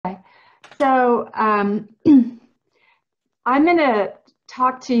So I'm going to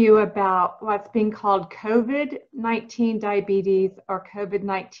talk to you about what's being called COVID-19 diabetes or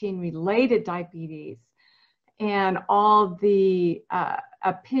COVID-19 related diabetes, and all the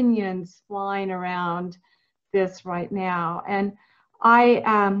opinions flying around this right now. And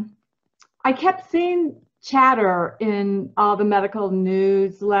I kept seeing chatter in all the medical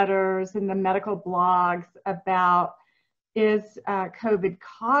newsletters and the medical blogs about, is COVID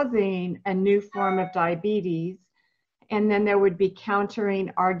causing a new form of diabetes? And then there would be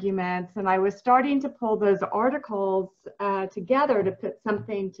countering arguments. And I was starting to pull those articles together to put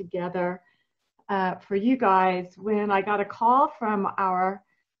something together for you guys when I got a call from our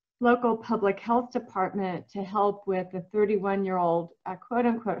local public health department to help with a 31-year-old quote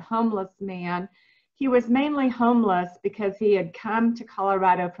unquote homeless man. He was mainly homeless because he had come to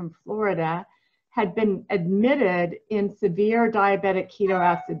Colorado from Florida, had been admitted in severe diabetic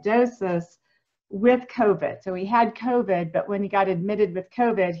ketoacidosis with COVID. So he had COVID, but when he got admitted with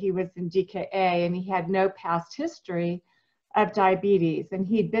COVID, he was in DKA and he had no past history of diabetes. And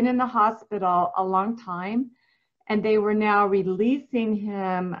he'd been in the hospital a long time, and they were now releasing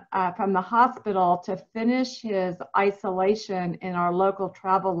him from the hospital to finish his isolation in our local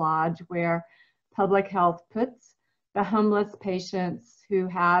travel lodge where public health puts the homeless patients who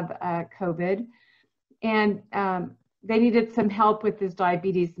have COVID. And they needed some help with his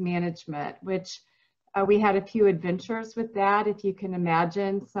diabetes management, which we had a few adventures with that. If you can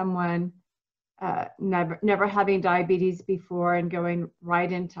imagine someone never having diabetes before and going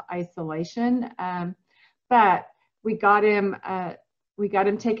right into isolation. But we got him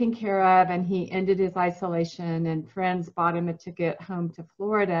taken care of, and he ended his isolation, and friends bought him a ticket home to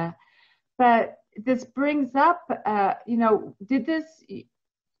Florida. But this brings up, did this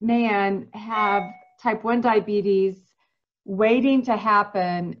man have type 1 diabetes waiting to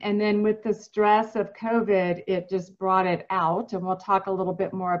happen, and then with the stress of COVID, it just brought it out? And we'll talk a little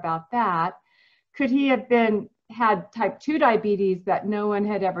bit more about that. Could he have had type 2 diabetes that no one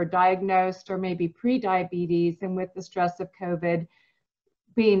had ever diagnosed, or maybe pre-diabetes, and with the stress of COVID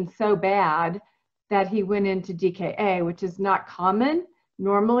being so bad that he went into DKA, which is not common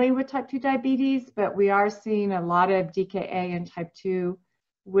normally with type 2 diabetes, but we are seeing a lot of DKA and type 2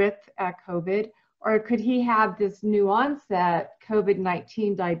 with COVID? Or could he have this new onset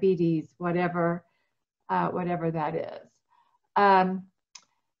COVID-19 diabetes, whatever that is?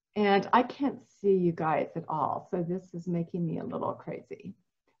 And I can't see you guys at all, so this is making me a little crazy.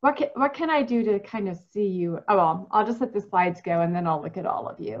 What can I do to kind of see you? Oh, well, I'll just let the slides go, and then I'll look at all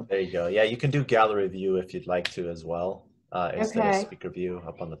of you. There you go. Yeah, you can do gallery view if you'd like to as well, instead of speaker view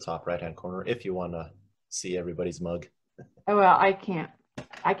up on the top right-hand corner, if you want to see everybody's mug. Oh, well, I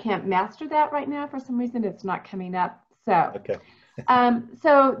can't master that right now. For some reason, it's not coming up. So, okay.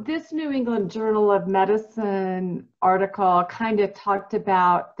 So this New England Journal of Medicine article kind of talked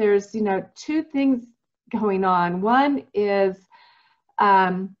about, there's, two things going on. One is,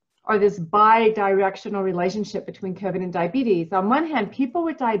 or this bi-directional relationship between COVID and diabetes. On one hand, people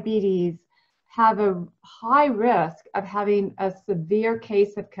with diabetes have a high risk of having a severe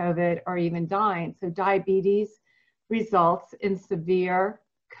case of COVID or even dying. So diabetes results in severe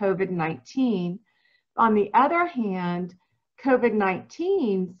COVID-19. On the other hand,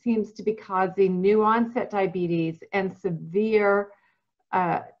 COVID-19 seems to be causing new onset diabetes and severe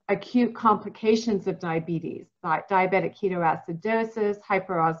acute complications of diabetes, like diabetic ketoacidosis,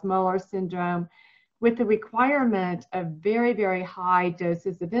 hyperosmolar syndrome, with the requirement of very, very high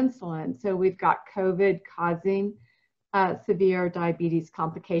doses of insulin. So we've got COVID causing severe diabetes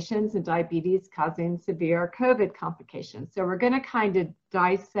complications, and diabetes causing severe COVID complications. So we're going to kind of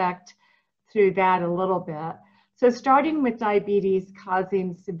dissect through that a little bit. So starting with diabetes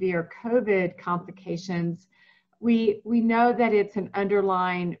causing severe COVID complications, we know that it's an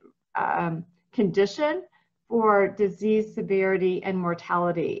underlying condition for disease severity and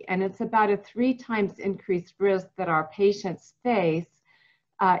mortality. And it's about a 3 times increased risk that our patients face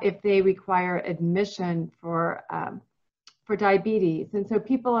if they require admission for diabetes. And so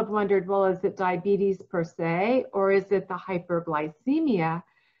people have wondered, well, is it diabetes per se, or is it the hyperglycemia,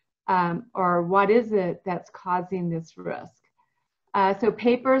 or what is it that's causing this risk? So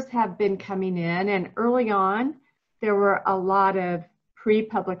papers have been coming in, and early on, there were a lot of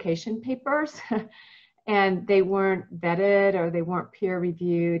pre-publication papers, and they weren't vetted or they weren't peer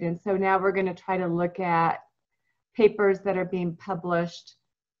reviewed. And so now we're going to try to look at papers that are being published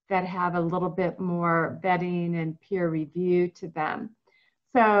that have a little bit more vetting and peer review to them.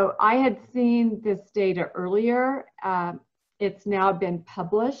 So I had seen this data earlier. It's now been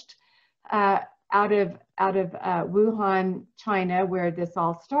published out of Wuhan, China, where this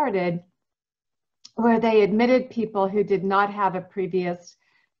all started. where they admitted people who did not have a previous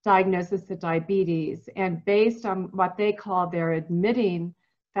diagnosis of diabetes, and based on what they call their admitting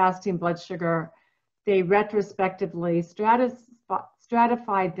fasting blood sugar, they retrospectively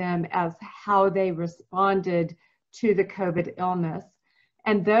stratified them as how they responded to the COVID illness.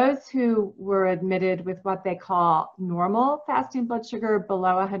 And those who were admitted with what they call normal fasting blood sugar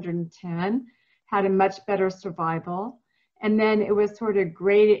below 110 had a much better survival. And then it was sort of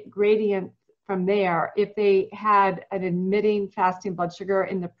gradient from there. If they had an admitting fasting blood sugar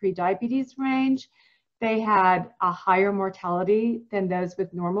in the pre-diabetes range, they had a higher mortality than those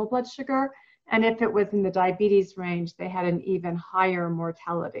with normal blood sugar. And if it was in the diabetes range, they had an even higher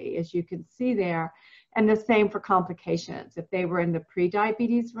mortality, as you can see there. And the same for complications. If they were in the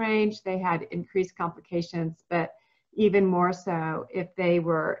pre-diabetes range, they had increased complications, but even more so if they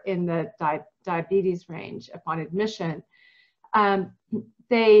were in the diabetes range upon admission.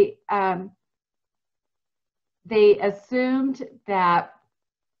 They assumed that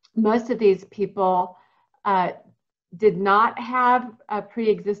most of these people did not have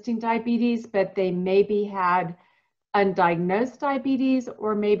pre-existing diabetes, but they maybe had undiagnosed diabetes,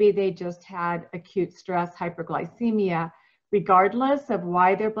 or maybe they just had acute stress hyperglycemia. Regardless of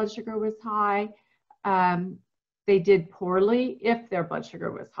why their blood sugar was high, they did poorly if their blood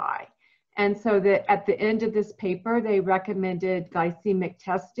sugar was high. And so at the end of this paper, they recommended glycemic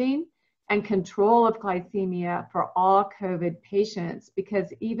testing and control of glycemia for all COVID patients,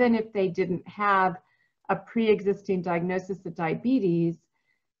 because even if they didn't have a pre-existing diagnosis of diabetes,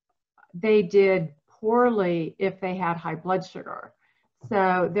 they did poorly if they had high blood sugar.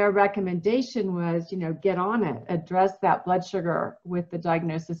 So their recommendation was, get on it, address that blood sugar with the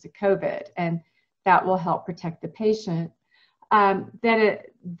diagnosis of COVID, and that will help protect the patient.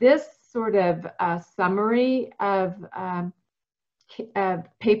 This sort of summary of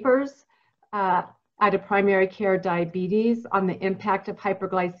papers at a primary care diabetes on the impact of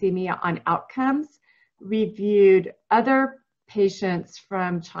hyperglycemia on outcomes reviewed other patients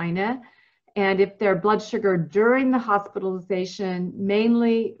from China, and if their blood sugar during the hospitalization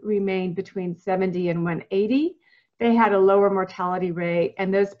mainly remained between 70 and 180, they had a lower mortality rate,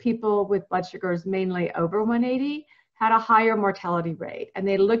 and those people with blood sugars mainly over 180 had a higher mortality rate. And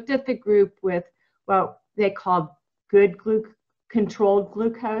they looked at the group with what they called good controlled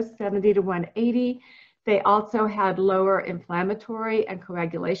glucose, 70 to 180. They also had lower inflammatory and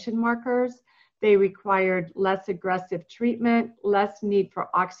coagulation markers. They required less aggressive treatment, less need for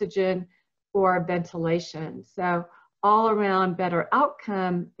oxygen or ventilation. So all around better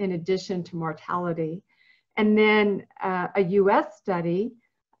outcome in addition to mortality. And then a US study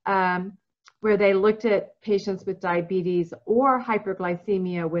where they looked at patients with diabetes or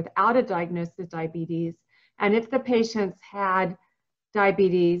hyperglycemia without a diagnosis of diabetes. And if the patients had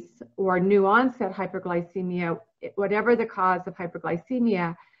diabetes or new onset hyperglycemia, whatever the cause of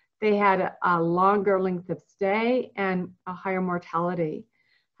hyperglycemia, they had a longer length of stay and a higher mortality,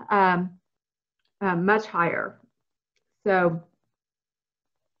 much higher. So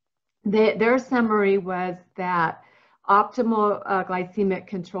their summary was that optimal glycemic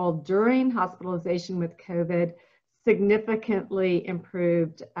control during hospitalization with COVID significantly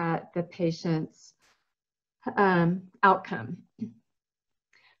improved the patient's outcome.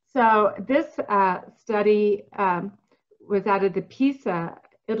 So this study was out of the Pisa,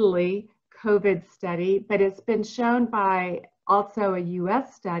 Italy COVID study, but it's been shown by also a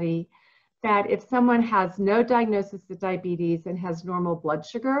US study that if someone has no diagnosis of diabetes and has normal blood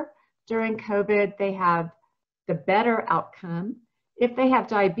sugar during COVID, they have the better outcome. If they have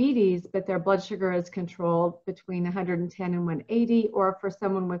diabetes, but their blood sugar is controlled between 110 and 180, or for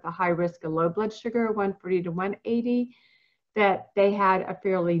someone with a high risk of low blood sugar, 140 to 180, that they had a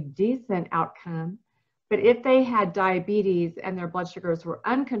fairly decent outcome. But if they had diabetes and their blood sugars were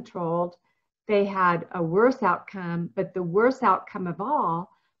uncontrolled, they had a worse outcome. But the worst outcome of all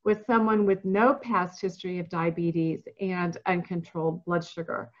was someone with no past history of diabetes and uncontrolled blood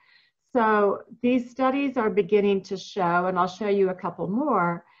sugar. So these studies are beginning to show, and I'll show you a couple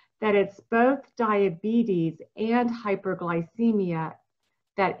more, that it's both diabetes and hyperglycemia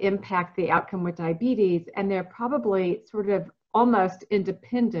that impact the outcome with diabetes, and they're probably sort of almost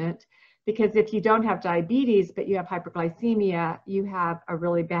independent, because if you don't have diabetes but you have hyperglycemia, you have a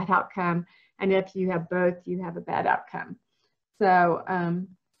really bad outcome, and if you have both, you have a bad outcome. So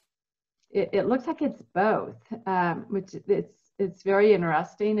it looks like it's both, which it's very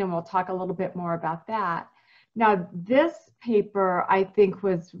interesting, and we'll talk a little bit more about that. Now, this paper, I think,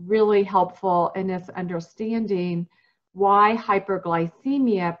 was really helpful in us understanding why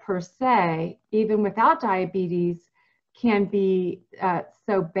hyperglycemia per se, even without diabetes, can be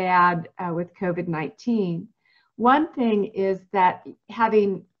so bad with COVID-19. One thing is that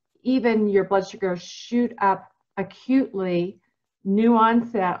having even your blood sugar shoot up acutely, new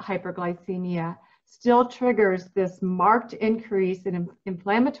onset hyperglycemia still triggers this marked increase in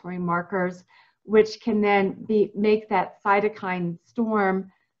inflammatory markers, which can then make that cytokine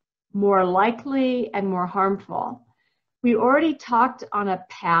storm more likely and more harmful. We already talked on a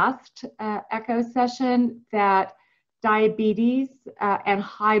past echo session that diabetes and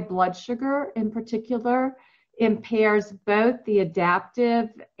high blood sugar in particular impairs both the adaptive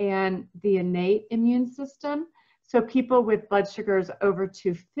and the innate immune system. So people with blood sugars over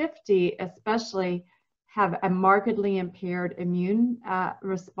 250 especially have a markedly impaired immune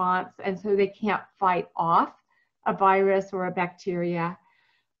response, and so they can't fight off a virus or a bacteria.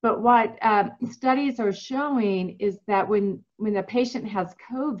 But what studies are showing is that when a patient has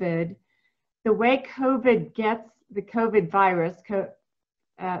COVID, the way COVID gets the COVID virus,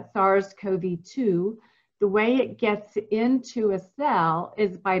 SARS-CoV-2, the way it gets into a cell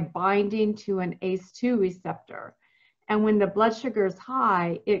is by binding to an ACE2 receptor. And when the blood sugar is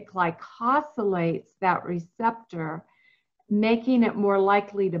high, it glycosylates that receptor, making it more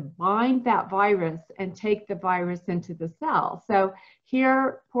likely to bind that virus and take the virus into the cell. So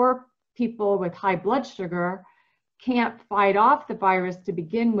here, poor people with high blood sugar can't fight off the virus to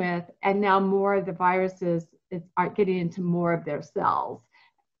begin with, and now more of the viruses are getting into more of their cells,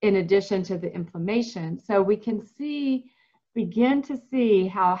 in addition to the inflammation. So we can begin to see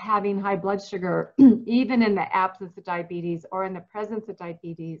how having high blood sugar, even in the absence of diabetes or in the presence of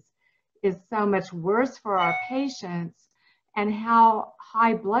diabetes, is so much worse for our patients, and how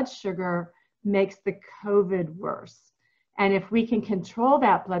high blood sugar makes the COVID worse. And if we can control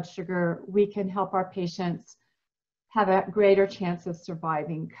that blood sugar, we can help our patients have a greater chance of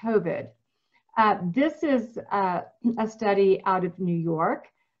surviving COVID. This is a study out of New York.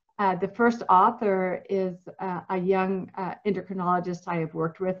 The first author is a young endocrinologist I have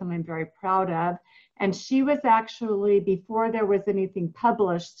worked with and I'm very proud of. And she was actually, before there was anything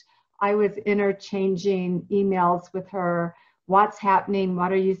published, I was interchanging emails with her. What's happening?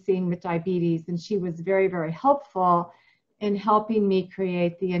 What are you seeing with diabetes? And she was very, very helpful in helping me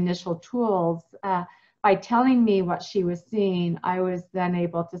create the initial tools. By telling me what she was seeing, I was then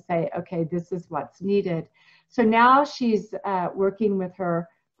able to say, okay, this is what's needed. So now she's working with her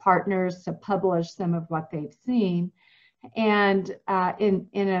partners to publish some of what they've seen. And in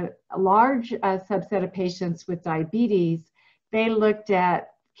a large subset of patients with diabetes, they looked at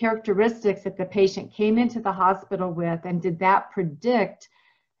characteristics that the patient came into the hospital with, and did that predict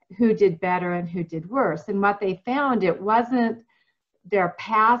who did better and who did worse. And what they found, it wasn't their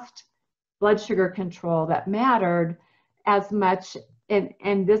past blood sugar control that mattered as much,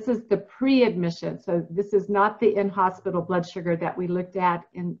 and this is the pre-admission. So this is not the in-hospital blood sugar that we looked at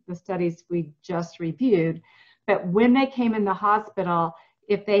in the studies we just reviewed, but when they came in the hospital,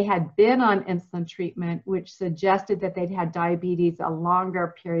 if they had been on insulin treatment, which suggested that they'd had diabetes a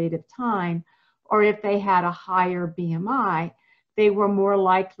longer period of time, or if they had a higher BMI, they were more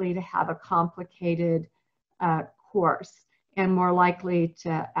likely to have a complicated course and more likely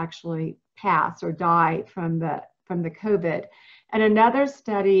to actually pass or die from the COVID. And another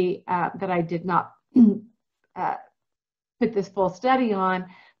study that I did not put this full study on,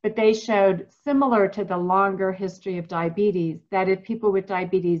 but they showed, similar to the longer history of diabetes, that if people with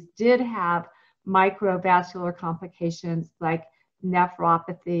diabetes did have microvascular complications like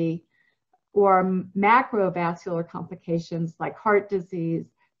nephropathy or macrovascular complications like heart disease,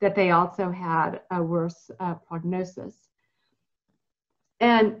 that they also had a worse prognosis.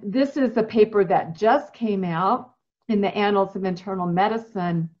 And this is a paper that just came out in the Annals of Internal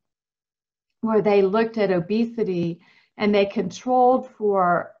Medicine, where they looked at obesity and they controlled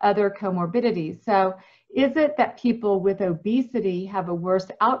for other comorbidities. So is it that people with obesity have a worse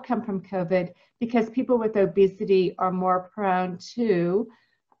outcome from COVID because people with obesity are more prone to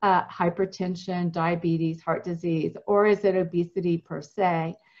hypertension, diabetes, heart disease, or is it obesity per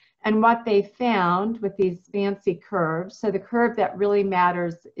se? And what they found with these fancy curves, so the curve that really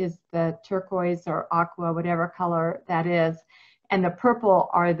matters is the turquoise or aqua, whatever color that is, and the purple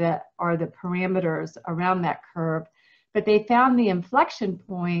are the parameters around that curve. But they found the inflection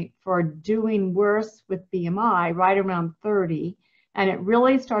point for doing worse with BMI right around 30, and it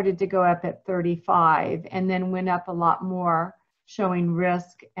really started to go up at 35 and then went up a lot more, showing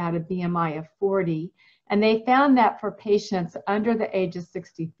risk at a BMI of 40. And they found that for patients under the age of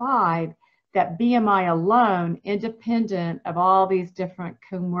 65, that BMI alone, independent of all these different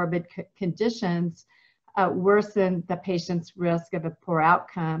comorbid conditions, worsened the patient's risk of a poor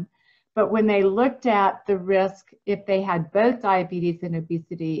outcome. But when they looked at the risk, if they had both diabetes and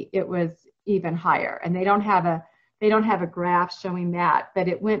obesity, it was even higher. And they don't have a graph showing that, but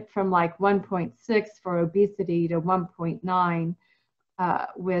it went from like 1.6 for obesity to 1.9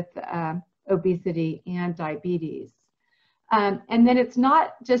 with obesity and diabetes. And then it's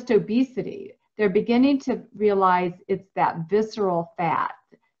not just obesity. They're beginning to realize it's that visceral fat,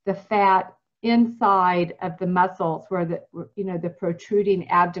 the fat inside of the muscles where the protruding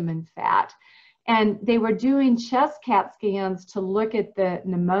abdomen fat. And they were doing chest CAT scans to look at the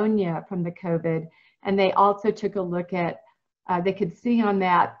pneumonia from the COVID. And they also took a look at, they could see on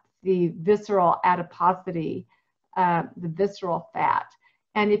that the visceral adiposity, the visceral fat.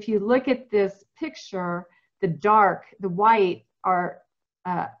 And if you look at this picture, the white are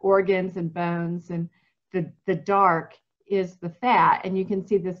organs and bones, and the dark is the fat. And you can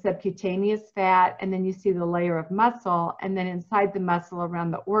see the subcutaneous fat, and then you see the layer of muscle, and then inside the muscle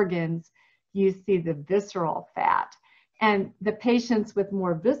around the organs, you see the visceral fat. And the patients with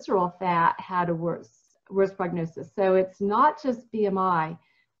more visceral fat had a worse prognosis. So it's not just BMI,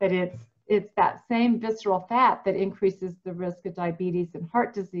 but it's that same visceral fat that increases the risk of diabetes and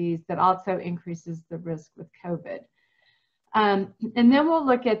heart disease that also increases the risk with COVID. And then we'll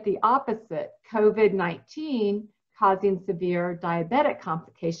look at the opposite, COVID-19 causing severe diabetic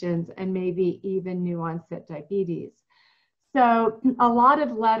complications and maybe even new onset diabetes. So a lot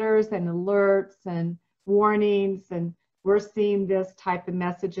of letters and alerts and warnings, and we're seeing this type of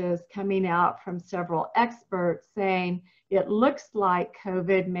messages coming out from several experts saying it looks like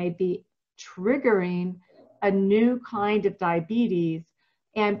COVID may be triggering a new kind of diabetes,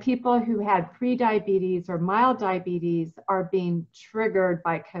 and people who had pre-diabetes or mild diabetes are being triggered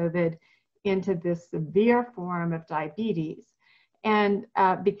by COVID into this severe form of diabetes. And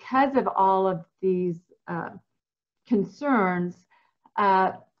because of all of these concerns,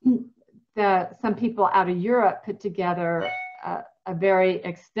 some people out of Europe put together a very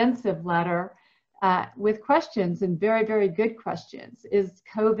extensive letter with questions, and very, very good questions. Is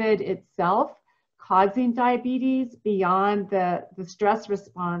COVID itself causing diabetes beyond the stress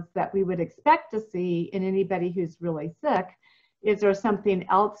response that we would expect to see in anybody who's really sick? Is there something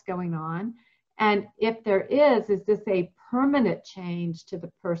else going on? And if there is this a permanent change to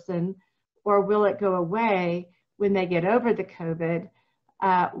the person, or will it go away when they get over the COVID?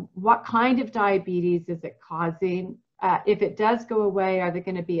 What kind of diabetes is it causing? If it does go away, are they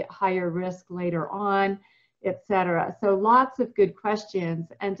going to be at higher risk later on, et cetera? So lots of good questions.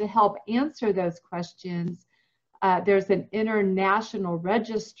 And to help answer those questions, there's an international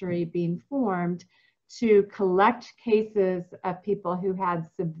registry being formed to collect cases of people who had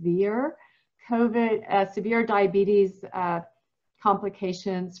severe COVID, severe diabetes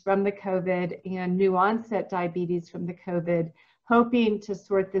complications from the COVID and new onset diabetes from the COVID, hoping to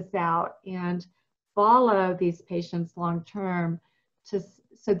sort this out and follow these patients long term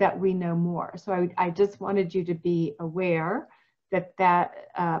so that we know more. So I just wanted you to be aware that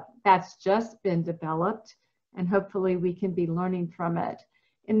that's just been developed, and hopefully we can be learning from it.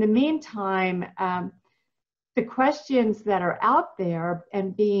 In the meantime, the questions that are out there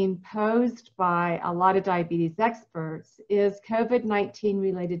and being posed by a lot of diabetes experts is COVID-19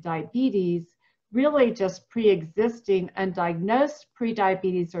 related diabetes really just pre-existing undiagnosed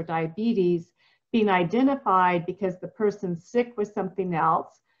prediabetes or diabetes being identified because the person's sick with something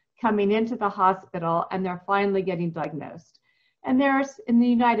else, coming into the hospital, and they're finally getting diagnosed. And there's, in the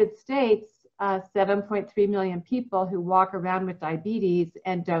United States, 7.3 million people who walk around with diabetes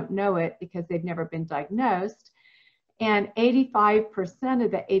and don't know it because they've never been diagnosed. And 85%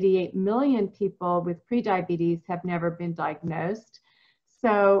 of the 88 million people with prediabetes have never been diagnosed.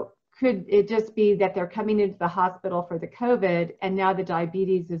 So could it just be that they're coming into the hospital for the COVID and now the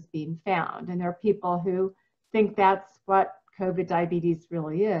diabetes is being found? And there are people who think that's what COVID diabetes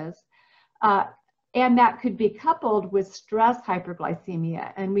really is. And that could be coupled with stress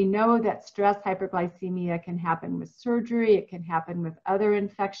hyperglycemia. And we know that stress hyperglycemia can happen with surgery. It can happen with other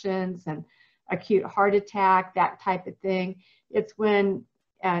infections and acute heart attack, that type of thing. It's when,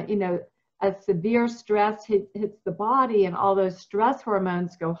 a severe stress hits the body and all those stress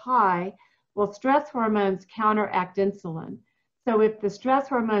hormones go high. Well, stress hormones counteract insulin. So if the stress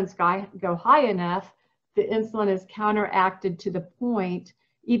hormones go high enough, the insulin is counteracted to the point,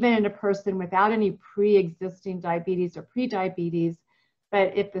 even in a person without any pre-existing diabetes or prediabetes.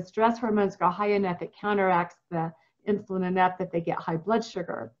 But if the stress hormones go high enough, it counteracts the insulin enough that they get high blood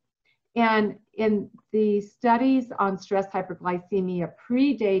sugar. And in the studies on stress hyperglycemia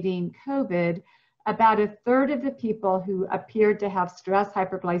predating COVID, about a third of the people who appeared to have stress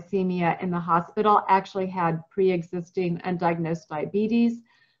hyperglycemia in the hospital actually had pre-existing undiagnosed diabetes.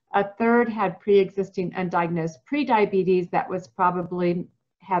 A third had pre-existing undiagnosed prediabetes that was probably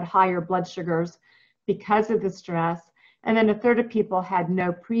had higher blood sugars because of the stress. And then a third of people had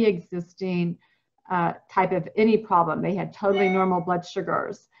no pre-existing type of any problem. They had totally normal blood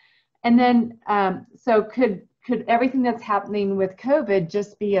sugars. And then, so could everything that's happening with COVID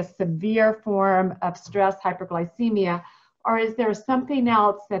just be a severe form of stress hyperglycemia? Or is there something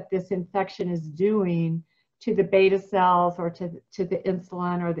else that this infection is doing to the beta cells or to the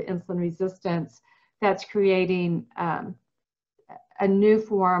insulin or the insulin resistance that's creating a new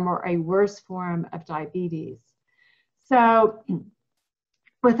form or a worse form of diabetes? So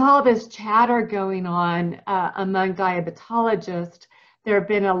with all this chatter going on among diabetologists, there have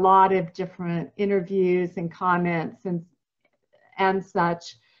been a lot of different interviews and comments and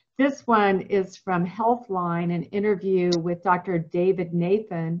such. This one is from Healthline, an interview with Dr. David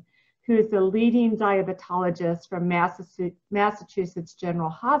Nathan, who is the leading diabetologist from Massachusetts General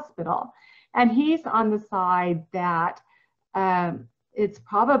Hospital. And he's on the side that it's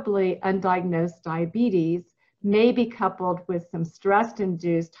probably undiagnosed diabetes, may be coupled with some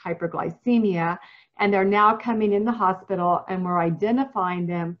stress-induced hyperglycemia, and they're now coming in the hospital and we're identifying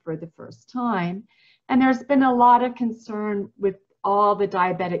them for the first time. And there's been a lot of concern with all the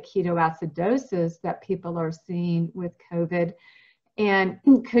diabetic ketoacidosis that people are seeing with COVID, and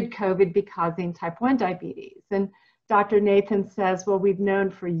could COVID be causing type 1 diabetes? And Dr. Nathan says, well, we've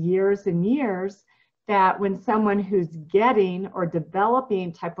known for years and years that when someone who's getting or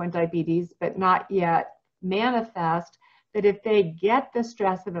developing type 1 diabetes but not yet manifest, that if they get the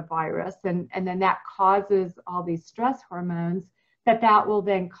stress of a virus and then that causes all these stress hormones, that will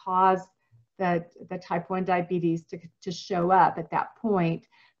then cause the type 1 diabetes to show up at that point.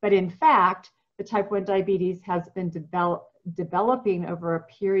 But in fact, the type 1 diabetes has been developing over a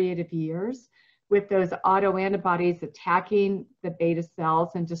period of years with those autoantibodies attacking the beta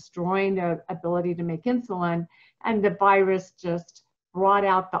cells and destroying their ability to make insulin, and the virus just brought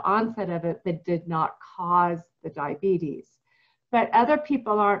out the onset of it but did not cause the diabetes. But other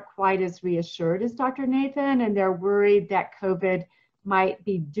people aren't quite as reassured as Dr. Nathan, and they're worried that COVID might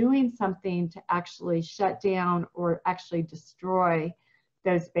be doing something to actually shut down or actually destroy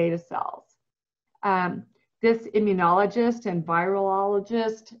those beta cells. This immunologist and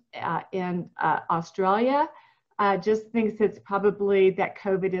virologist in Australia just thinks it's probably that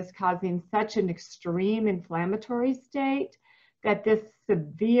COVID is causing such an extreme inflammatory state that this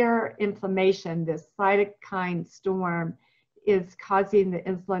severe inflammation, this cytokine storm, is causing the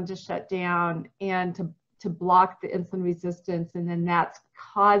insulin to shut down and to block the insulin resistance, and then that's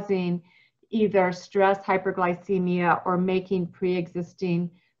causing either stress hyperglycemia or making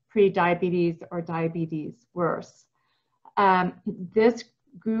pre-existing pre-diabetes or diabetes worse. This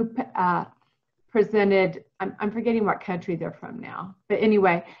group presented, I'm forgetting what country they're from now, but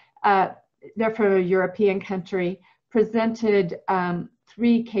anyway, they're from a European country, presented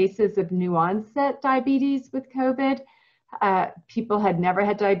 3 cases of new onset diabetes with COVID. People had never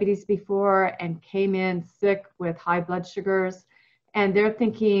had diabetes before and came in sick with high blood sugars. And they're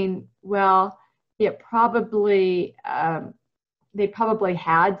thinking, well, it probably, they probably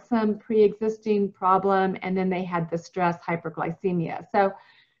had some pre-existing problem, and then they had the stress hyperglycemia. So,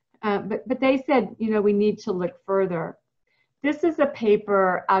 but they said, you know, we need to look further. This is a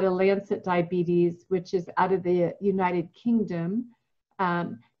paper out of Lancet Diabetes, which is out of the United Kingdom.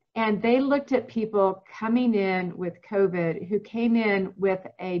 And they looked at people coming in with COVID who came in with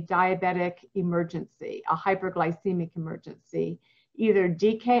a diabetic emergency, a hyperglycemic emergency, either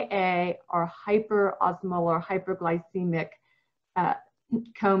DKA or hyperosmolar hyperglycemic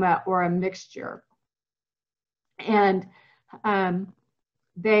coma or a mixture. And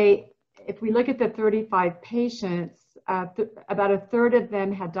if we look at the 35 patients, about a third of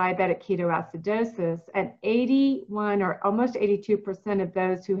them had diabetic ketoacidosis, and 81 or almost 82% of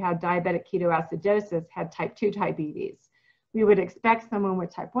those who had diabetic ketoacidosis had type 2 diabetes. We would expect someone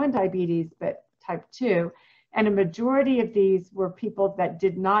with type 1 diabetes, but type 2. And a majority of these were people that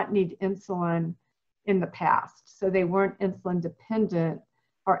did not need insulin in the past. So they weren't insulin dependent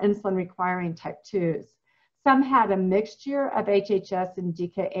or insulin requiring type 2s. Some had a mixture of HHS and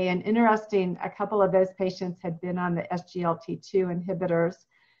DKA, and interesting, a couple of those patients had been on the SGLT2 inhibitors.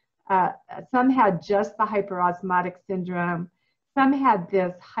 Some had just the hyperosmotic syndrome. Some had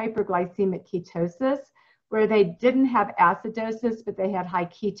this hyperglycemic ketosis, where they didn't have acidosis, but they had high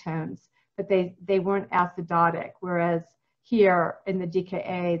ketones, but they weren't acidotic, whereas here in the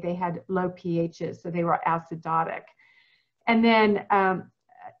DKA, they had low pHs, so they were acidotic. And then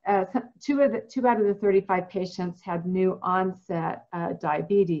two out of the 35 patients had new onset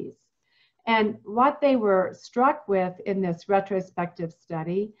diabetes. And what they were struck with in this retrospective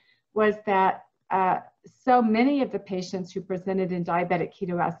study was that so many of the patients who presented in diabetic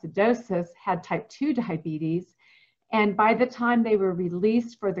ketoacidosis had type 2 diabetes. And by the time they were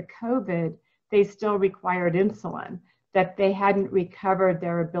released for the COVID, they still required insulin, that they hadn't recovered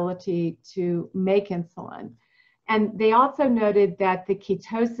their ability to make insulin. And they also noted that the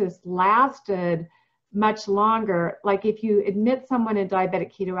ketosis lasted much longer. Like if you admit someone in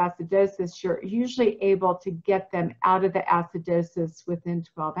diabetic ketoacidosis, you're usually able to get them out of the acidosis within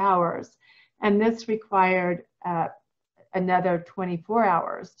 12 hours. And this required another 24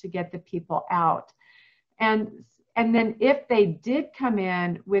 hours to get the people out. And then if they did come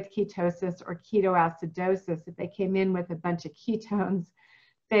in with ketosis or ketoacidosis, if they came in with a bunch of ketones,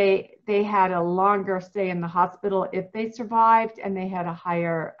 they had a longer stay in the hospital if they survived, and they had a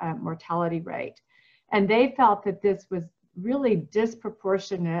higher mortality rate. And they felt that this was really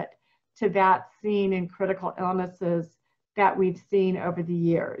disproportionate to that seen in critical illnesses that we've seen over the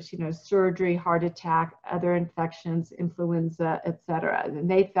years, you know, surgery, heart attack, other infections, influenza, et cetera. And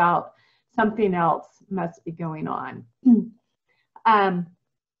they felt something else must be going on.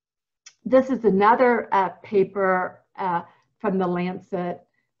 This is another paper from the Lancet,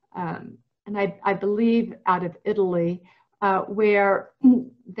 and I believe out of Italy, where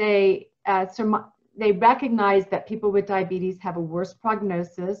they recognize that people with diabetes have a worse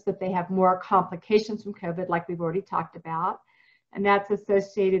prognosis, that they have more complications from COVID, like we've already talked about. And that's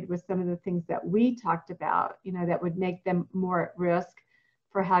associated with some of the things that we talked about, you know, that would make them more at risk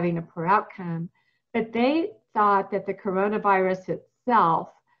for having a poor outcome. But they thought that the coronavirus itself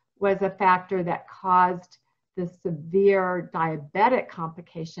was a factor that caused the severe diabetic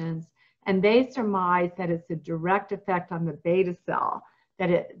complications. And they surmised that it's a direct effect on the beta cell,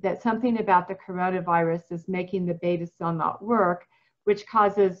 that something about the coronavirus is making the beta cell not work, which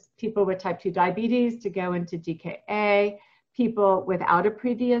causes people with type 2 diabetes to go into DKA, people without a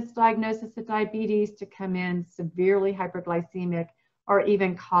previous diagnosis of diabetes to come in severely hyperglycemic, or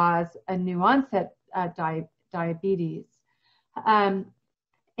even cause a new onset diabetes.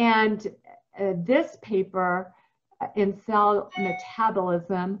 This paper in Cell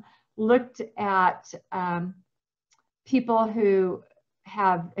Metabolism looked at people who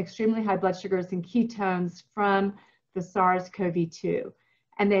have extremely high blood sugars and ketones from the SARS-CoV-2.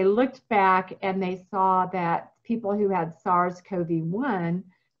 And they looked back and they saw that people who had SARS-CoV-1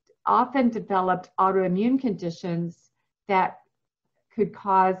 often developed autoimmune conditions that could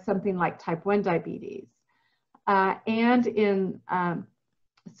cause something like type 1 diabetes. And in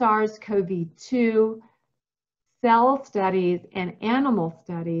SARS-CoV-2 cell studies and animal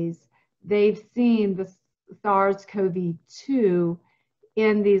studies, they've seen the SARS-CoV-2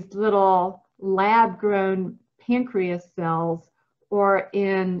 in these little lab-grown pancreas cells, or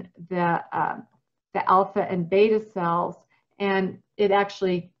in the alpha and beta cells, and it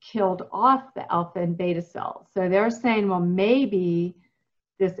actually killed off the alpha and beta cells. So they're saying, well, maybe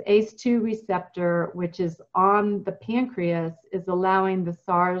this ACE2 receptor, which is on the pancreas, is allowing the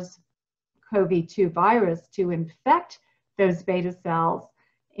SARS-CoV-2 virus to infect those beta cells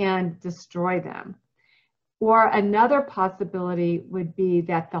and destroy them. Or another possibility would be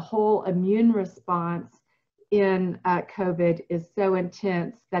that the whole immune response in COVID is so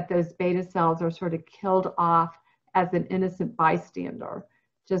intense that those beta cells are sort of killed off as an innocent bystander,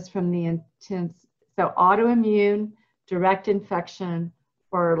 just from the intense, so autoimmune, direct infection,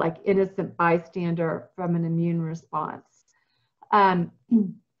 or like innocent bystander from an immune response.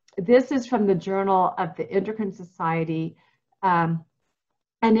 This is from the Journal of the Endocrine Society,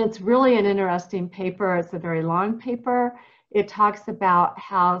 and it's really an interesting paper. It's a very long paper. It talks about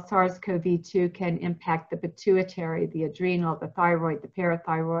how SARS-CoV-2 can impact the pituitary, the adrenal, the thyroid, the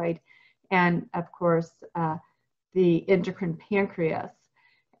parathyroid, and of course, the endocrine pancreas.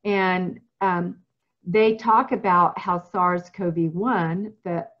 And they talk about how SARS-CoV-1,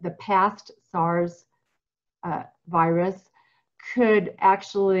 the past SARS virus, could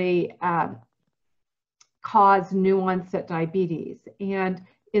actually cause new onset diabetes. And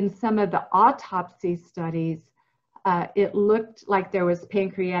in some of the autopsy studies, it looked like there was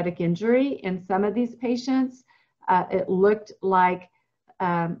pancreatic injury in some of these patients. It looked like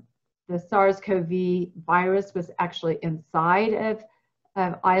the SARS-CoV virus was actually inside of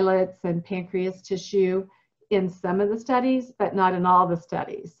islets and pancreas tissue in some of the studies, but not in all the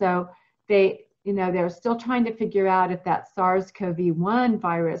studies. So they're still trying to figure out if that SARS-CoV-1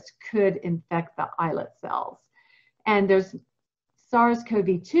 virus could infect the islet cells. And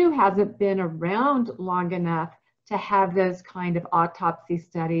SARS-CoV-2 hasn't been around long enough to have those kind of autopsy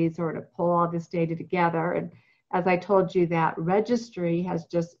studies or to pull all this data together. And as I told you, that registry has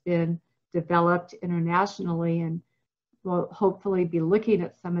just been developed internationally, and we'll hopefully be looking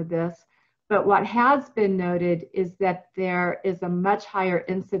at some of this. But what has been noted is that there is a much higher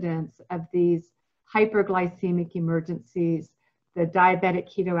incidence of these hyperglycemic emergencies, the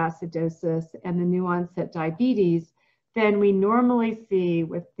diabetic ketoacidosis, and the new onset diabetes than we normally see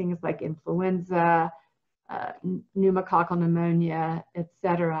with things like influenza, pneumococcal pneumonia,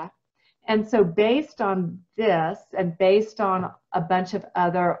 etc. And so based on this and based on a bunch of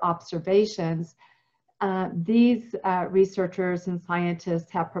other observations, these researchers and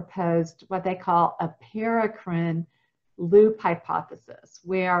scientists have proposed what they call a paracrine loop hypothesis,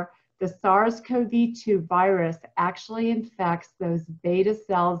 where the SARS-CoV-2 virus actually infects those beta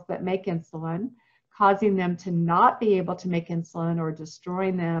cells that make insulin, causing them to not be able to make insulin or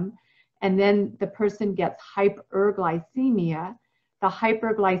destroying them. And then the person gets hyperglycemia. The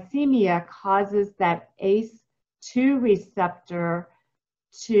hyperglycemia causes that ACE2 receptor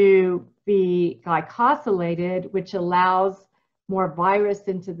to be glycosylated, which allows more virus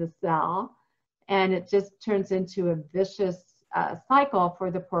into the cell. And it just turns into a vicious cycle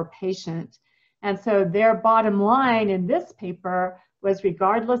for the poor patient. And so their bottom line in this paper was,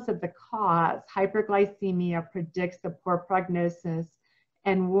 regardless of the cause, hyperglycemia predicts a poor prognosis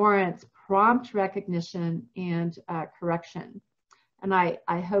and warrants prompt recognition and correction. And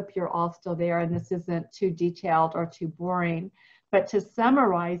I hope you're all still there and this isn't too detailed or too boring. But to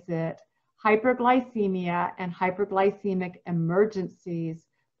summarize it, hyperglycemia and hyperglycemic emergencies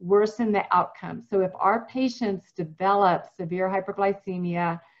worsen the outcome. So if our patients develop severe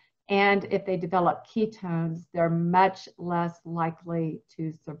hyperglycemia and if they develop ketones, they're much less likely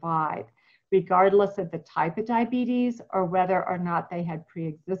to survive, regardless of the type of diabetes or whether or not they had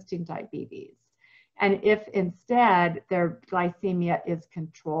pre-existing diabetes. And if instead their glycemia is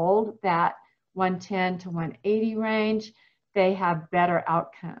controlled, that 110 to 180 range, they have better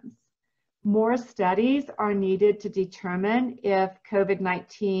outcomes. More studies are needed to determine if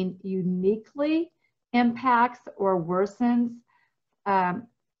COVID-19 uniquely impacts or worsens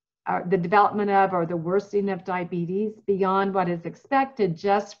the development of or the worsening of diabetes beyond what is expected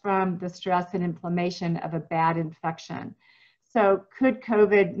just from the stress and inflammation of a bad infection. So could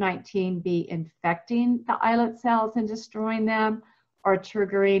COVID-19 be infecting the islet cells and destroying them, or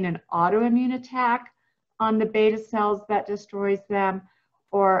triggering an autoimmune attack on the beta cells that destroys them,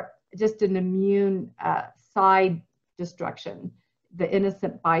 or just an immune side destruction, the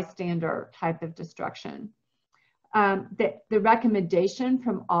innocent bystander type of destruction? The recommendation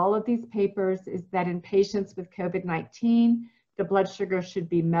from all of these papers is that in patients with COVID-19, the blood sugar should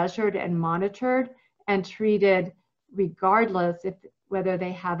be measured and monitored and treated regardless if whether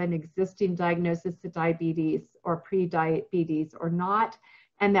they have an existing diagnosis of diabetes or pre-diabetes or not.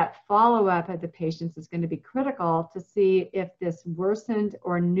 And that follow-up of the patients is going to be critical to see if this worsened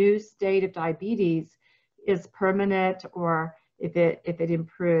or new state of diabetes is permanent or if it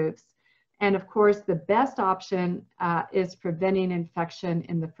improves. And of course, the best option is preventing infection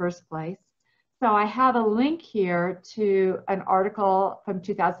in the first place. So I have a link here to an article from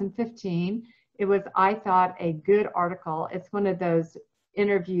 2015. It was, I thought, a good article. It's one of those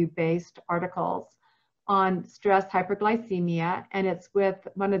interview-based articles on stress hyperglycemia, and it's with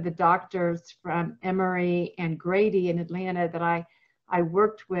one of the doctors from Emory and Grady in Atlanta that I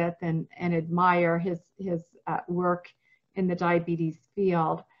worked with and admire his work in the diabetes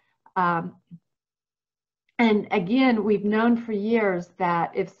field. And again, we've known for years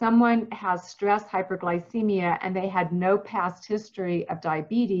that if someone has stress hyperglycemia and they had no past history of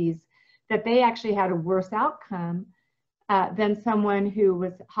diabetes, that they actually had a worse outcome than someone who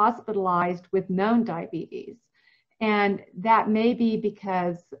was hospitalized with known diabetes. And that may be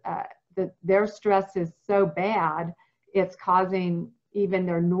because their stress is so bad, it's causing even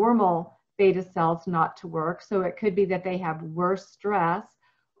their normal beta cells not to work. So it could be that they have worse stress,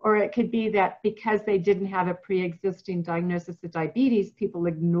 or it could be that because they didn't have a pre-existing diagnosis of diabetes, people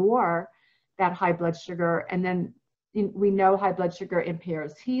ignore that high blood sugar. And then we know high blood sugar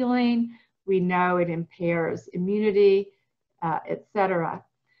impairs healing. We know it impairs immunity, etc.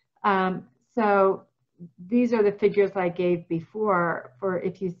 So these are the figures I gave before for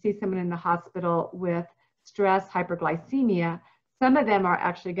if you see someone in the hospital with stress hyperglycemia. Some of them are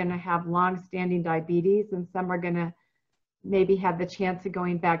actually going to have long-standing diabetes, and some are going to maybe have the chance of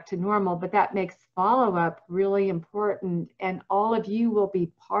going back to normal, but that makes follow-up really important, and all of you will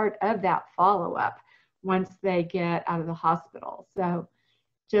be part of that follow-up once they get out of the hospital. So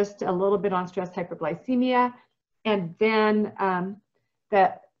just a little bit on stress hyperglycemia. And then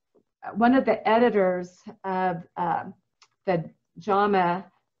one of the editors of the JAMA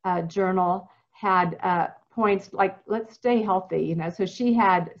journal had points, like let's stay healthy, you know. So she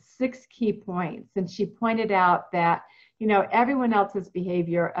had 6 key points, and she pointed out that, you know, everyone else's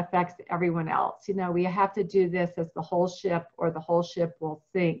behavior affects everyone else. You know, we have to do this as the whole ship, or the whole ship will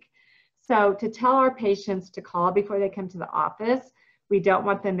sink. So to tell our patients to call before they come to the office, we don't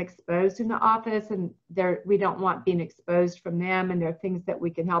want them exposed in the office, and we don't want being exposed from them, and there are things that we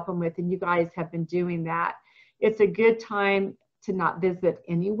can help them with, and you guys have been doing that. It's a good time to not visit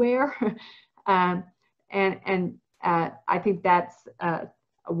anywhere. I think that's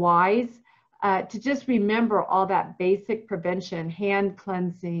wise. To just remember all that basic prevention, hand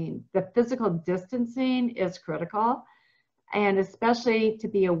cleansing, the physical distancing is critical, and especially to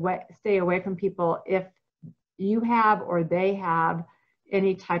stay away from people if you have or they have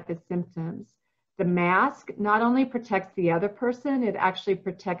any type of symptoms. The mask not only protects the other person, it actually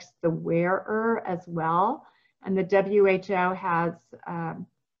protects the wearer as well. And the WHO has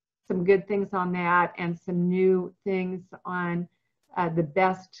some good things on that, and some new things on the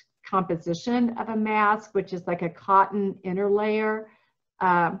best composition of a mask, which is like a cotton inner layer,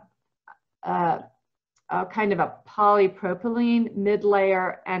 kind of a polypropylene mid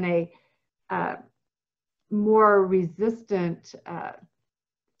layer, and a more resistant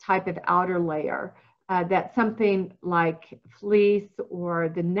type of outer layer. That something like fleece or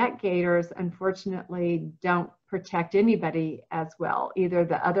the neck gaiters, unfortunately, don't protect anybody as well, either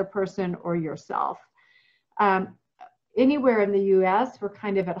the other person or yourself. Anywhere in the US, we're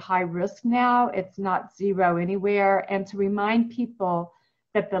kind of at high risk now. It's not zero anywhere. And to remind people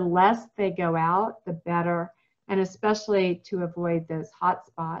that the less they go out, the better, and especially to avoid those hot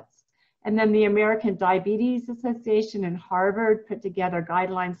spots. And then the American Diabetes Association and Harvard put together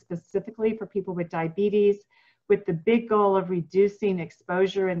guidelines specifically for people with diabetes, with the big goal of reducing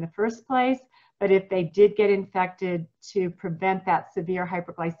exposure in the first place. But if they did get infected, to prevent that severe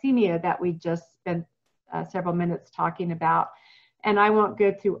hyperglycemia that we just spent several minutes talking about. And I won't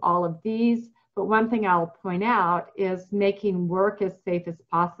go through all of these, but one thing I'll point out is making work as safe as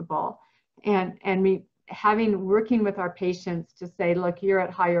possible. And working with our patients to say, look, you're at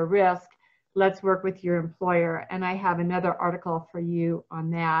higher risk, let's work with your employer. And I have another article for you on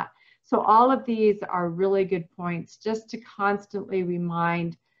that. So all of these are really good points, just to constantly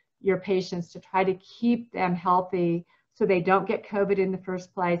remind your patients to try to keep them healthy so they don't get COVID in the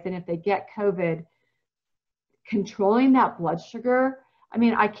first place. And if they get COVID, controlling that blood sugar. I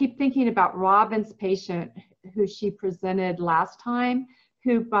mean, I keep thinking about Robin's patient who she presented last time,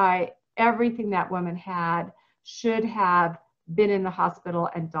 who by everything that woman had should have been in the hospital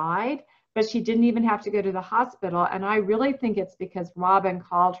and died, but she didn't even have to go to the hospital. And I really think it's because Robin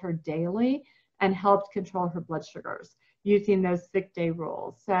called her daily and helped control her blood sugars using those sick day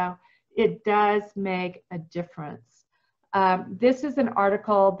rules. So it does make a difference. This is an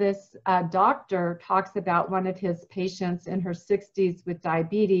article, this doctor talks about one of his patients in her 60s with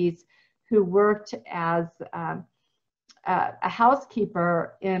diabetes who worked as a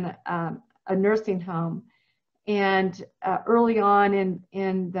housekeeper in a nursing home. And early on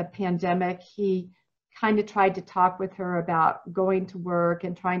in the pandemic, he kind of tried to talk with her about going to work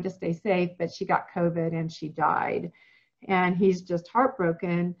and trying to stay safe, but she got COVID and she died. And he's just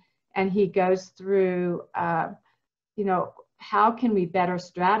heartbroken. And he goes through, you know, how can we better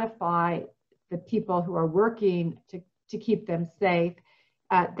stratify the people who are working to keep them safe?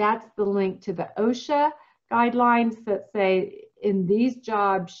 That's the link to the OSHA guidelines that say in these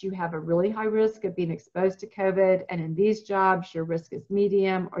jobs, you have a really high risk of being exposed to COVID, and in these jobs, your risk is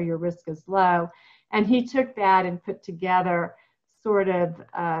medium or your risk is low. And he took that and put together sort of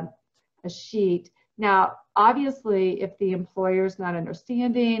a sheet. Now, obviously, if the employer is not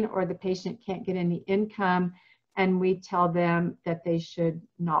understanding or the patient can't get any income, and we tell them that they should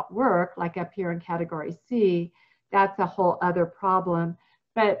not work, like up here in category C, that's a whole other problem.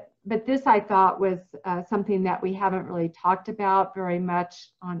 But this, I thought, was something that we haven't really talked about very much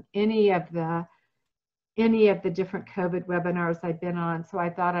on any of the different COVID webinars I've been on. So I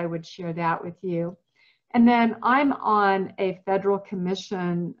thought I would share that with you. And then I'm on a federal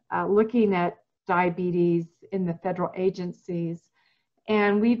commission looking at diabetes in the federal agencies.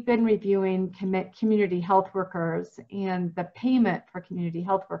 And we've been reviewing community health workers and the payment for community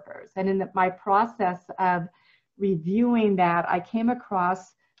health workers. And in my process of reviewing that, I came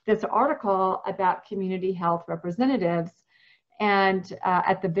across this article about community health representatives. And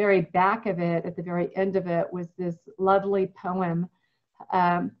at the very back of it, at the very end of it, was this lovely poem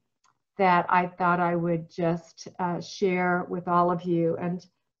that I thought I would just share with all of you. And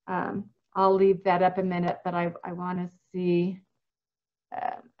I'll leave that up a minute, but I want to see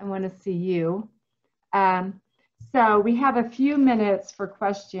you. So we have a few minutes for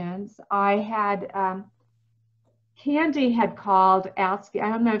questions. I had Candy had called asking, I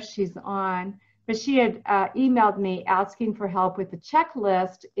don't know if she's on, but she had emailed me asking for help with the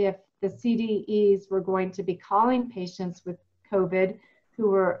checklist if the CDEs were going to be calling patients with COVID who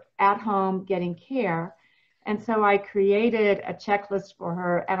were at home getting care. And so I created a checklist for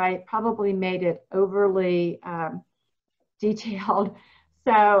her, and I probably made it overly detailed.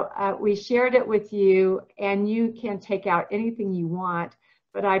 So we shared it with you, and you can take out anything you want,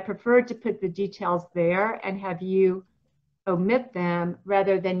 but I preferred to put the details there and have you omit them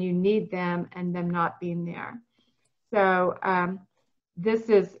rather than you need them and them not being there. So this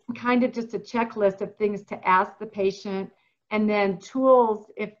is kind of just a checklist of things to ask the patient, and then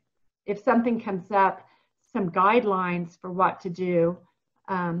tools if something comes up, some guidelines for what to do.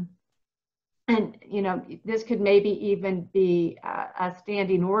 And, you know, this could maybe even be a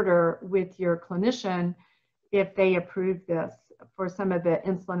standing order with your clinician if they approve this for some of the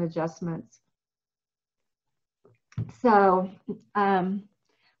insulin adjustments. So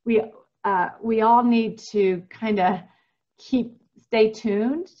we all need to kind of stay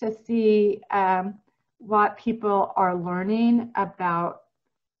tuned to see what people are learning about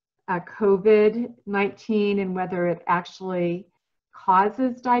COVID-19 and whether it actually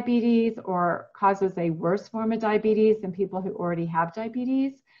causes diabetes or causes a worse form of diabetes than people who already have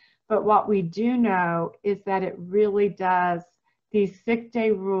diabetes. But what we do know is that it really does, these sick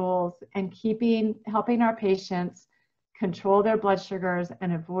day rules and helping our patients control their blood sugars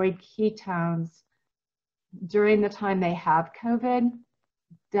and avoid ketones during the time they have COVID,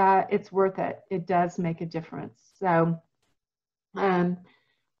 it's worth it. It does make a difference. So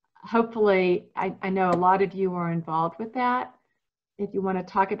hopefully, I know a lot of you are involved with that. If you want to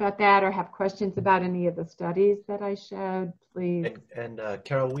talk about that or have questions about any of the studies that I showed, please. And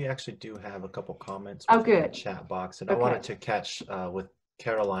Carol, we actually do have a couple comments in the chat box. And okay. I wanted to catch with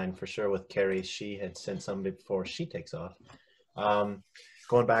Caroline for sure, with Carrie. She had sent some before she takes off.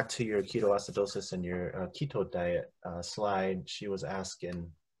 Going back to your ketoacidosis and your keto diet slide, she was asking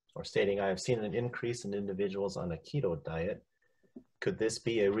or stating, I have seen an increase in individuals on a keto diet. Could this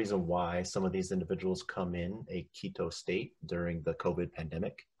be a reason why some of these individuals come in a keto state during the COVID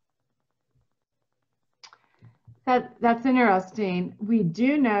pandemic? That's interesting. We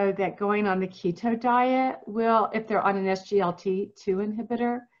do know that going on the keto diet will, if they're on an SGLT2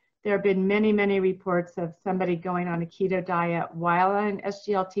 inhibitor, there have been many, many reports of somebody going on a keto diet while on an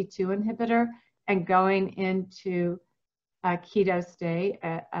SGLT2 inhibitor and going into a keto state,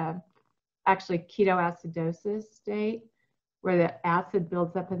 actually ketoacidosis state, where the acid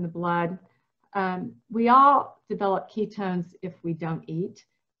builds up in the blood. We all develop ketones if we don't eat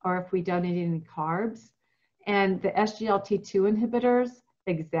or if we don't eat any carbs. And the SGLT2 inhibitors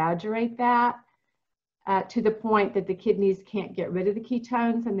exaggerate that to the point that the kidneys can't get rid of the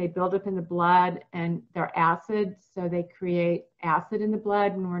ketones and they build up in the blood and they're acid, so they create acid in the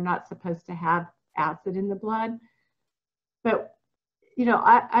blood, and we're not supposed to have acid in the blood. But you know,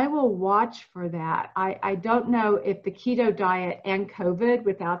 I will watch for that. I don't know if the keto diet and COVID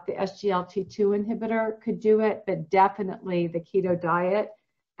without the SGLT2 inhibitor could do it, but definitely the keto diet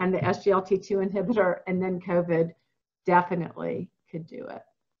and the SGLT2 inhibitor and then COVID definitely could do it.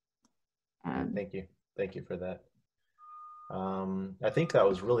 Thank you. Thank you for that. I think that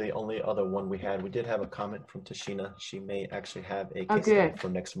was really the only other one we had. We did have a comment from Tashina. She may actually have a case study for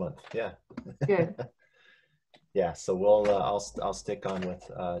next month. Yeah. Good. Yeah, so we'll I'll stick on with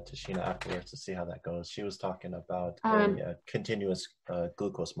Tashina afterwards to see how that goes. She was talking about a continuous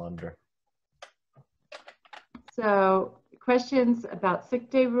glucose monitor. So questions about sick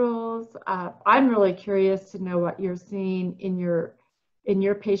day rules. I'm really curious to know what you're seeing in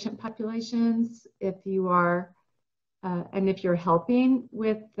your patient populations, if you are and if you're helping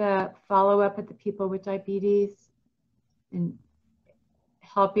with the follow-up of the people with diabetes and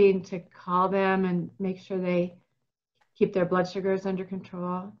helping to call them and make sure they keep their blood sugars under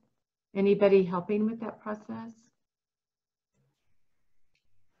control. Anybody helping with that process?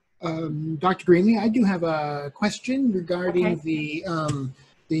 Dr. Greenlee, I do have a question regarding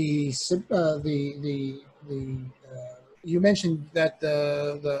you mentioned that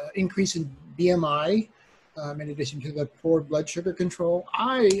the increase in BMI, in addition to the poor blood sugar control.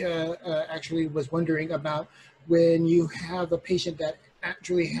 I actually was wondering about when you have a patient that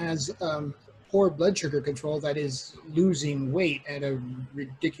actually has poor blood sugar control that is losing weight at a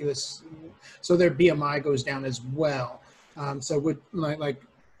ridiculous, so their BMI goes down as well. So would like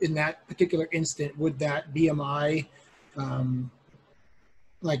in that particular instant, would that BMI,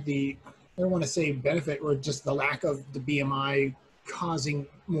 like the, I don't want to say benefit, or just the lack of the BMI causing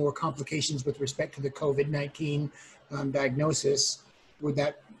more complications with respect to the COVID-19 diagnosis, would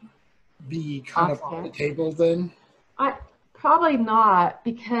that be kind of on the table then? Probably not,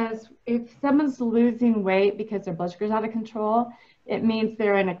 because if someone's losing weight because their blood sugar's out of control, it means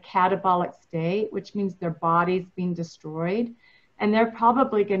they're in a catabolic state, which means their body's being destroyed. And they're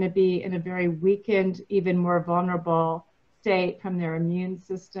probably going to be in a very weakened, even more vulnerable state from their immune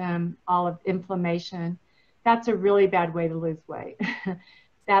system, all of inflammation. That's a really bad way to lose weight.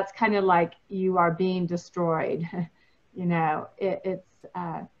 That's kind of like you are being destroyed. You know, it's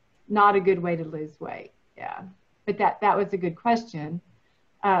not a good way to lose weight. Yeah. But that was a good question.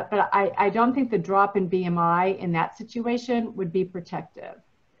 But I don't think the drop in BMI in that situation would be protective.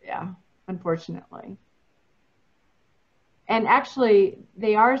 Yeah, unfortunately. And actually,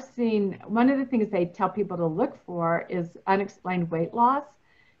 they are seeing, one of the things they tell people to look for is unexplained weight loss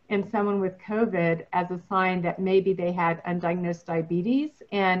in someone with COVID as a sign that maybe they had undiagnosed diabetes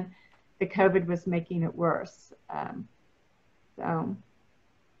and the COVID was making it worse. So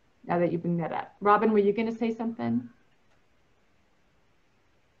now that you bring that up. Robin, were you going to say something?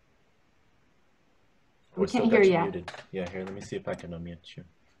 We can't hear you. Muted. Yeah, here, let me see if I can unmute you.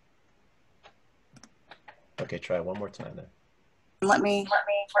 Okay, try it one more time then. Let me.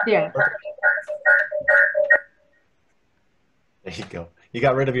 There. There you go. You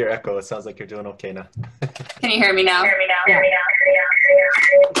got rid of your echo. It sounds like you're doing okay now. Can you hear me now? Yeah.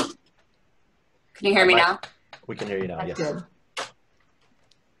 Can you hear me now? We can hear you now, That's yes. good.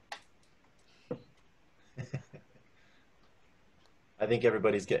 I think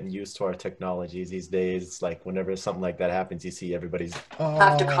everybody's getting used to our technologies these days. It's like whenever something like that happens, you see everybody's. I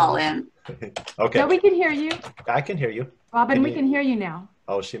have to call in. Okay. No, we can hear you. I can hear you. Robin, we can hear you now.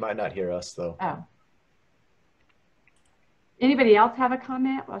 Oh, she might not hear us though. Oh. Anybody else have a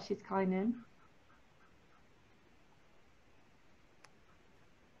comment while she's calling in?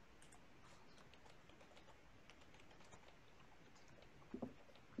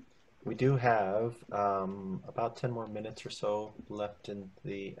 We do have about 10 more minutes or so left in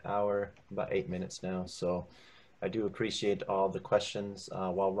the hour, about 8 minutes now. So I do appreciate all the questions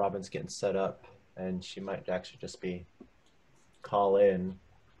while Robin's getting set up, and she might actually just be call in.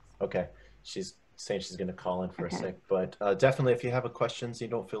 Okay, she's saying she's going to call in for a sec, but definitely if you have a questions, you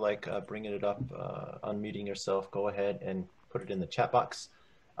don't feel like bringing it up, unmuting yourself, go ahead and put it in the chat box.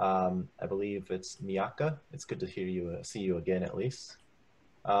 I believe it's Miyaka. It's good to hear you, see you again at least.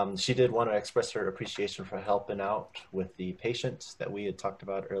 She did want to express her appreciation for helping out with the patient that we had talked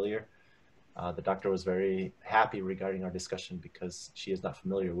about earlier. The doctor was very happy regarding our discussion because she is not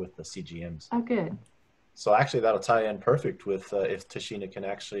familiar with the CGMs. Oh, good. So actually that'll tie in perfect with if Tashina can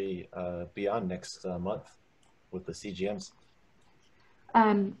actually be on next month with the CGMs.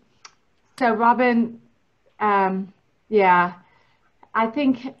 So Robin, yeah, I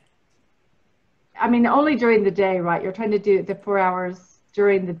think, I mean, only during the day, right? You're trying to do the 4 hours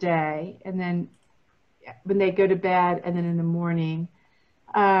during the day, and then when they go to bed, and then in the morning.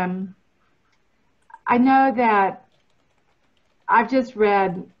 I know that I've just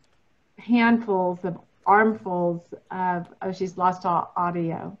read handfuls of armfuls of, oh, she's lost all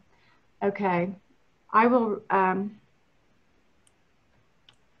audio. Okay, I will,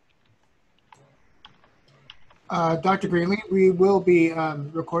 Dr. Greenlee, we will be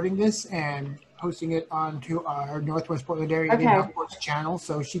recording this and posting it onto our Northwest Portland Area Health Board's channel,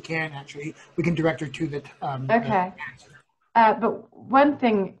 so she can actually, we can direct her to the okay. But one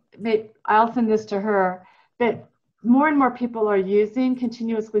thing, I'll send this to her, that more and more people are using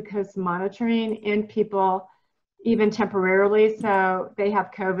continuous glucose monitoring in people, even temporarily. So they have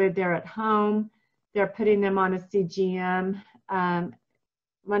COVID, they're at home, they're putting them on a CGM,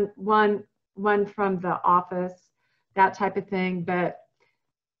 one from the office, that type of thing. But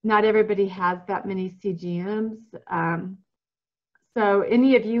not everybody has that many CGMs. So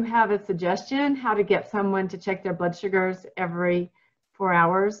any of you have a suggestion how to get someone to check their blood sugars every 4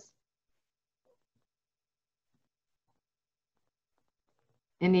 hours?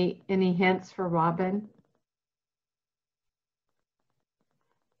 Any hints for Robin?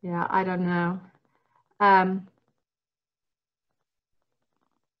 Yeah, I don't know. I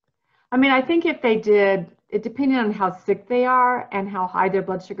mean, I think if they did, it depending on how sick they are and how high their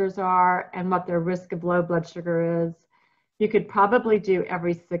blood sugars are and what their risk of low blood sugar is, you could probably do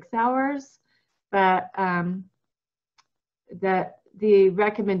every 6 hours, but the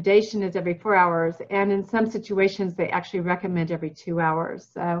recommendation is every 4 hours, and in some situations they actually recommend every 2 hours.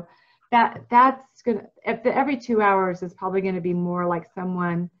 So that's gonna, every 2 hours is probably going to be more like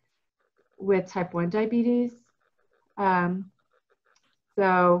someone with type 1 diabetes.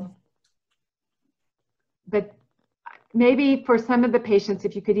 But maybe for some of the patients,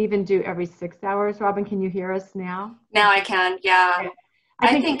 if you could even do every 6 hours. Robin, can you hear us now? Now I can, yeah.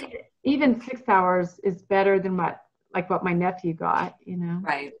 I think even 6 hours is better than what like what my nephew got, you know.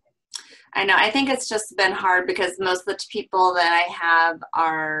 Right. I know. I think it's just been hard because most of the people that I have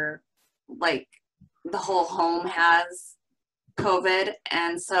are like the whole home has COVID.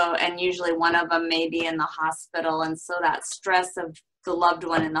 And usually one of them may be in the hospital. And so that stress of the loved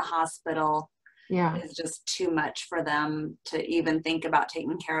one in the hospital is just too much for them to even think about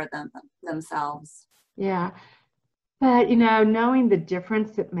taking care of themselves. Yeah. But, you know, knowing the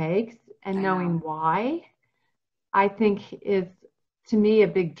difference it makes and knowing why, I think is, to me, a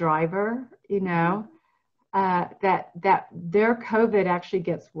big driver, you know, that their COVID actually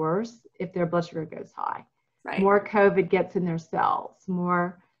gets worse if their blood sugar goes high. Right. More COVID gets in their cells,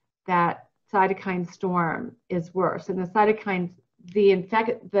 more that cytokine storm is worse. And the cytokines, the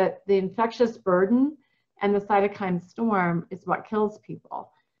infectious burden and the cytokine storm is what kills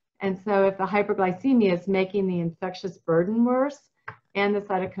people. And so if the hyperglycemia is making the infectious burden worse and the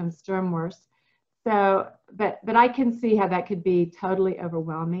cytokine storm worse, so, but I can see how that could be totally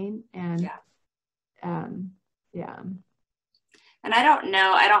overwhelming. And And I don't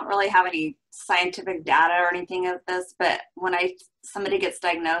know, I don't really have any scientific data or anything of this, but when somebody gets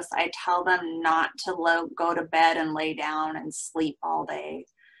diagnosed, I tell them not to go to bed and lay down and sleep all day.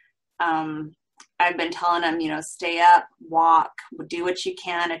 I've been telling them, you know, stay up, walk, do what you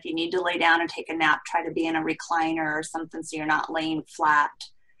can. If you need to lay down and take a nap, try to be in a recliner or something so you're not laying flat.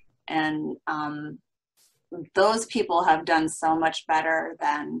 And those people have done so much better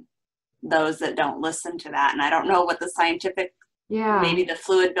than those that don't listen to that. And I don't know what the scientific, maybe the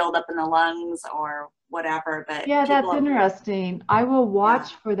fluid buildup in the lungs or whatever, but that's interesting. I will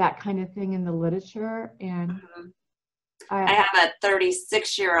watch for that kind of thing in the literature. And I have a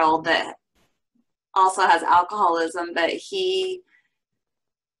 36-year-old that also has alcoholism, but he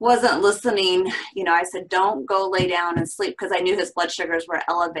wasn't listening. You know, I said, don't go lay down and sleep, because I knew his blood sugars were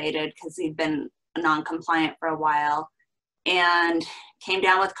elevated because he'd been non-compliant for a while, and came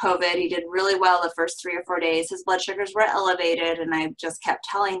down with COVID. He did really well the first 3 or 4 days. His blood sugars were elevated, and I just kept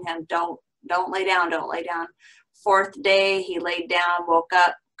telling him, don't lay down, don't lay down. 4th day, he laid down, woke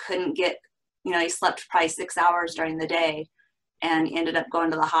up, couldn't get, you know, he slept probably 6 hours during the day, and ended up going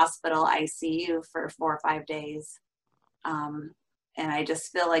to the hospital ICU for 4 or 5 days. And I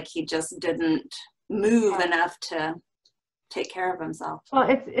just feel like he just didn't move enough to take care of himself. Well,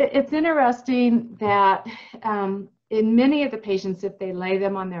 it's interesting that in many of the patients, if they lay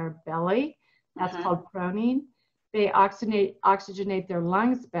them on their belly, that's called proning, they oxygenate their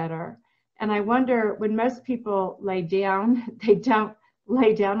lungs better. And I wonder, when most people lay down, they don't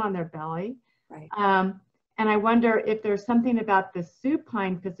lay down on their belly. Right. And I wonder if there's something about the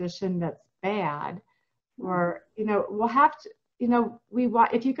supine position that's bad, or, you know, we'll have to, you know,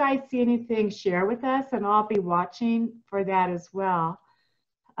 if you guys see anything, share with us, and I'll be watching for that as well,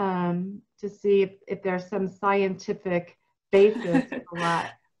 to see if there's some scientific basis for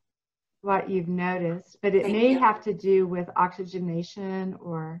what you've noticed. But it may have to do with oxygenation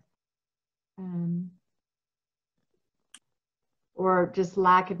or just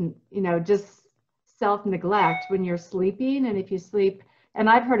lack of, you know, just self-neglect when you're sleeping. And if you sleep, and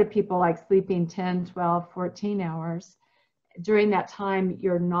I've heard of people like sleeping 10, 12, 14 hours. During that time,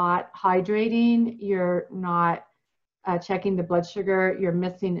 you're not hydrating, you're not checking the blood sugar, you're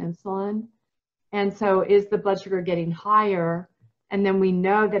missing insulin. And so is the blood sugar getting higher? And then we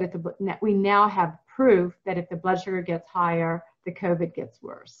know that we now have proof that if the blood sugar gets higher, the COVID gets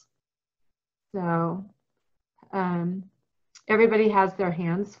worse. So everybody has their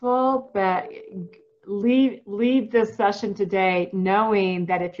hands full, but leave this session today knowing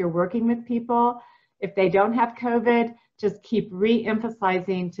that if you're working with people, if they don't have COVID, just keep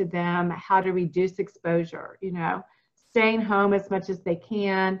re-emphasizing to them how to reduce exposure, you know, staying home as much as they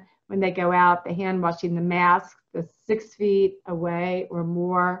can. When they go out, the hand washing, the mask, the 6 feet away or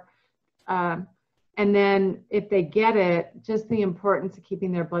more. And then if they get it, just the importance of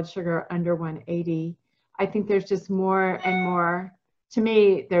keeping their blood sugar under 180. I think there's just more and more, to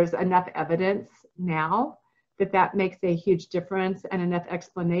me, there's enough evidence now that makes a huge difference, and enough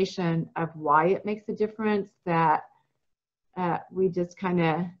explanation of why it makes a difference, that we just kind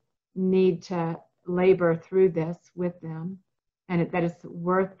of need to labor through this with them, and that it's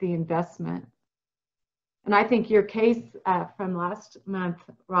worth the investment. And I think your case from last month,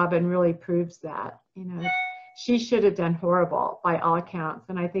 Robin, really proves that. You know, she should have done horrible by all accounts,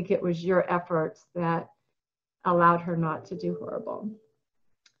 and I think it was your efforts that allowed her not to do horrible.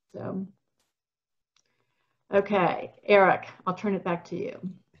 So, okay, Eric, I'll turn it back to you.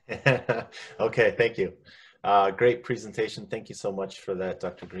 Okay, thank you. Great presentation. Thank you so much for that,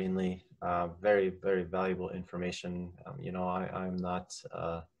 Dr. Greenlee. Very, very valuable information. You know, I'm not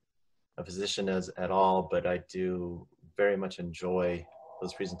a physician at all, but I do very much enjoy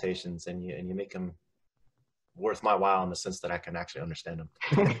those presentations, and you make them worth my while in the sense that I can actually understand them.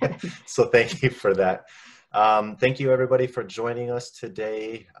 So thank you for that. Thank you everybody for joining us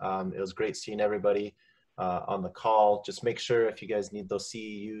today. It was great seeing everybody on the call. Just make sure if you guys need those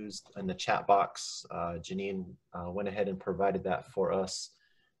CEUs in the chat box, Janine went ahead and provided that for us.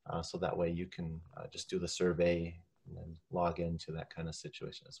 So that way you can just do the survey and then log into that kind of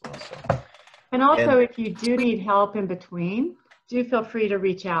situation as well. So, and also if you do need help in between, do feel free to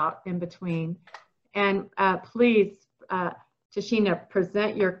reach out in between. And please, Tashina,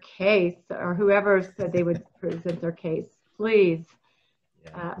 present your case, or whoever said they would present their case. Please,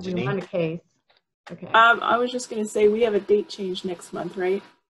 we want a case. Okay. I was just going to say we have a date change next month, right?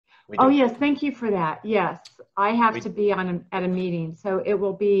 Oh yes, thank you for that. Yes, I have to be at a meeting, so it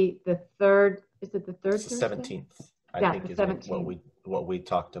will be the 3rd. Is it the 3rd? It's the 17th. I think the is 17th. what we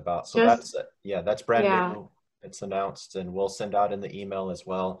talked about. So that's brand new. It's announced, and we'll send out in the email as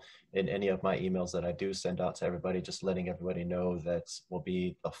well, in any of my emails that I do send out to everybody, just letting everybody know that will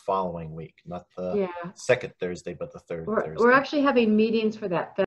be the following week, not the second Thursday, but the 3rd Thursday. We're actually having meetings for that